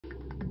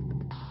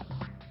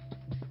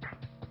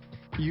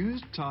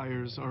Used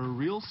tires are a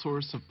real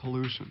source of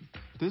pollution.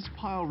 This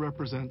pile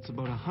represents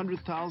about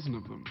 100,000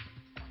 of them.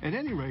 At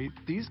any rate,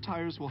 these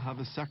tires will have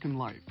a second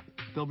life.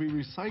 They'll be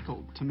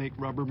recycled to make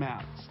rubber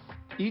mats.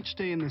 Each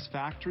day in this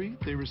factory,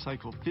 they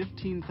recycle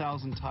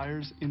 15,000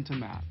 tires into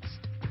mats.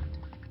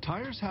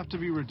 Tires have to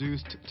be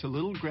reduced to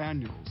little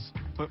granules,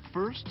 but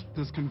first,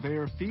 this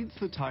conveyor feeds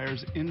the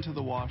tires into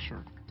the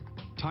washer.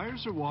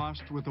 Tires are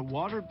washed with a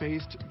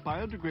water-based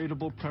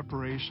biodegradable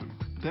preparation.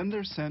 Then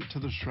they're sent to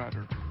the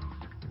shredder.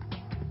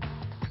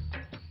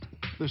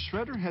 The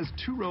shredder has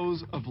 2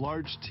 rows of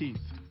large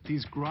teeth.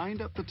 These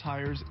grind up the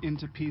tires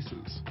into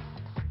pieces.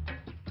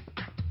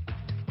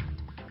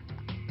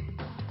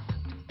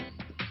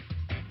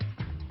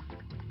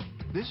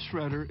 This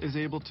shredder is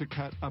able to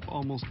cut up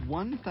almost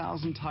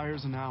 1,000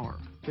 tires an hour.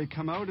 They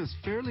come out as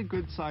fairly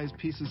good-sized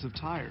pieces of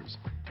tires,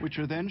 which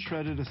are then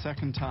shredded a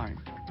second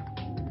time.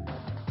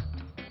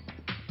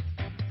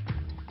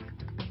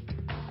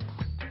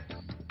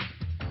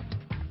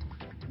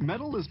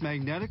 Metal is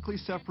magnetically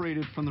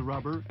separated from the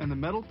rubber, and the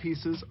metal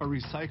pieces are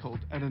recycled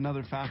at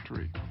another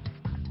factory.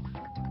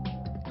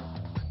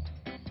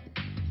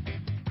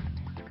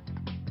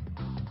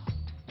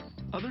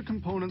 Other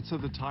components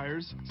of the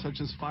tires,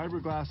 such as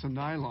fiberglass and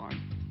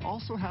nylon,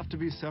 also have to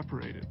be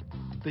separated.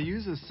 They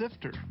use a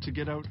sifter to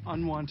get out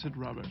unwanted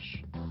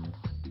rubbish.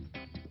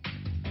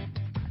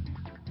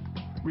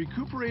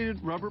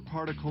 Recuperated rubber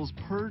particles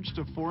purged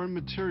of foreign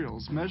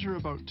materials measure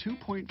about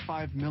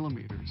 2.5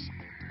 millimeters.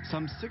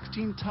 Some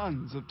 16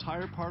 tons of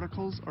tire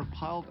particles are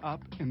piled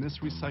up in this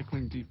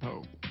recycling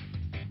depot.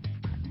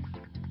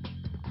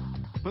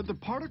 But the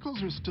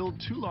particles are still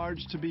too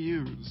large to be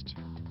used.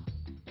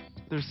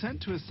 They're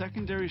sent to a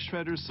secondary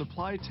shredder's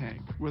supply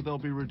tank, where they'll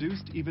be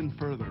reduced even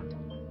further.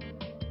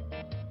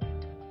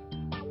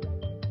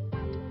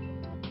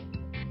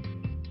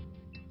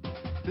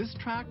 This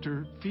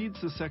tractor feeds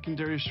the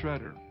secondary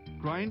shredder.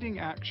 Grinding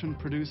action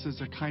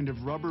produces a kind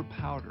of rubber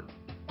powder.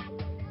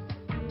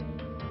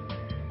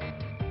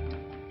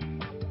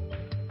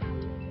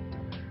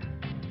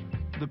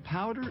 The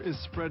powder is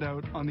spread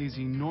out on these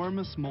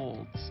enormous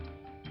molds.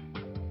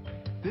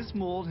 This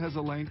mold has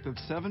a length of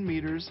 7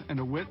 meters and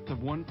a width of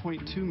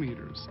 1.2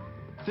 meters.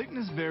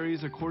 Thickness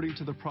varies according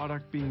to the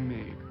product being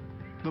made.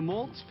 The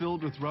molds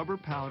filled with rubber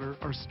powder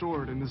are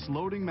stored in this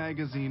loading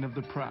magazine of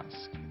the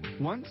press.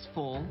 Once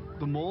full,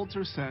 the molds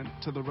are sent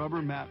to the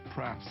rubber mat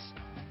press.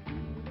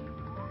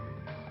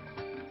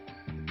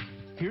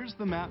 Here's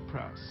the mat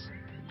press.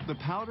 The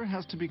powder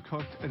has to be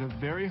cooked at a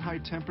very high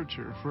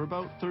temperature for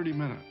about 30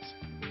 minutes.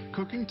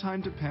 Cooking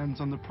time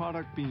depends on the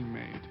product being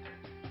made.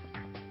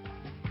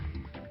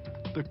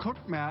 The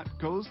cooked mat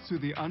goes through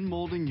the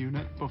unmolding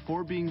unit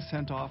before being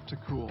sent off to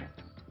cool.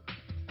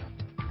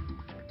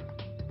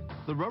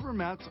 The rubber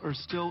mats are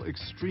still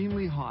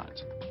extremely hot.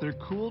 They're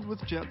cooled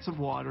with jets of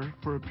water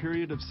for a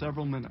period of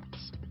several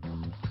minutes.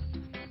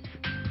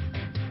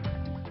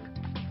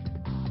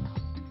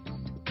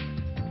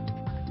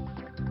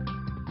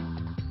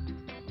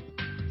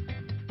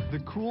 The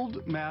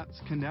cooled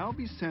mats can now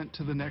be sent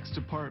to the next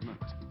department.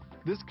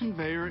 This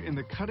conveyor in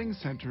the cutting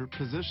center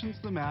positions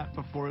the mat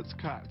before it's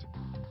cut.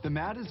 The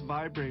mat is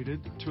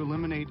vibrated to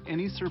eliminate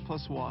any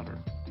surplus water.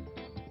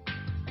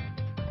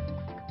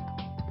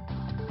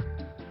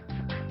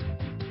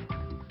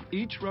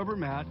 Each rubber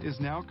mat is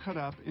now cut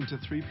up into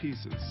 3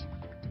 pieces.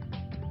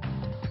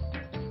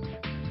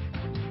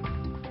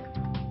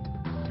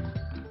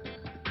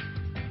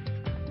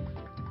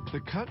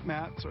 The cut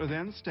mats are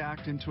then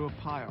stacked into a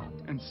pile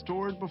and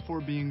stored before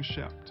being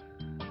shipped.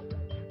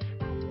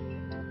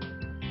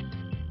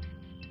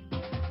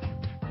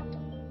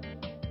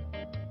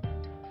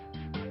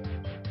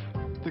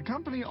 The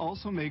company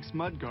also makes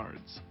mud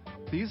guards.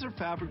 These are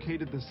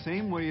fabricated the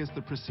same way as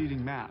the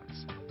preceding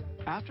mats.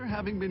 After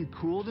having been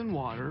cooled in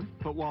water,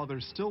 but while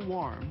they're still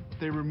warm,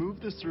 they remove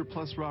the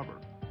surplus rubber.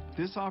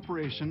 This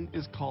operation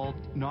is called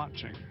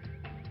notching.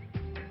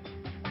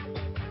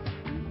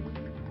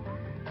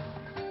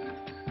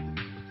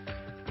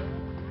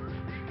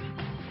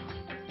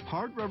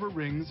 Hard rubber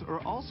rings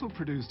are also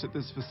produced at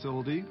this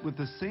facility with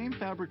the same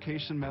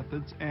fabrication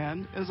methods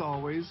and, as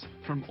always,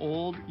 from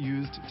old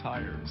used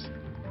tires.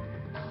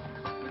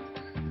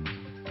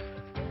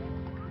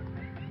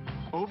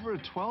 Over a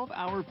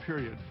 12-hour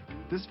period,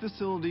 this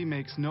facility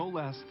makes no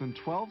less than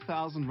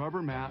 12,000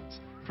 rubber mats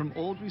from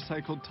old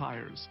recycled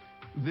tires.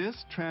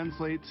 This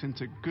translates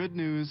into good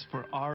news for our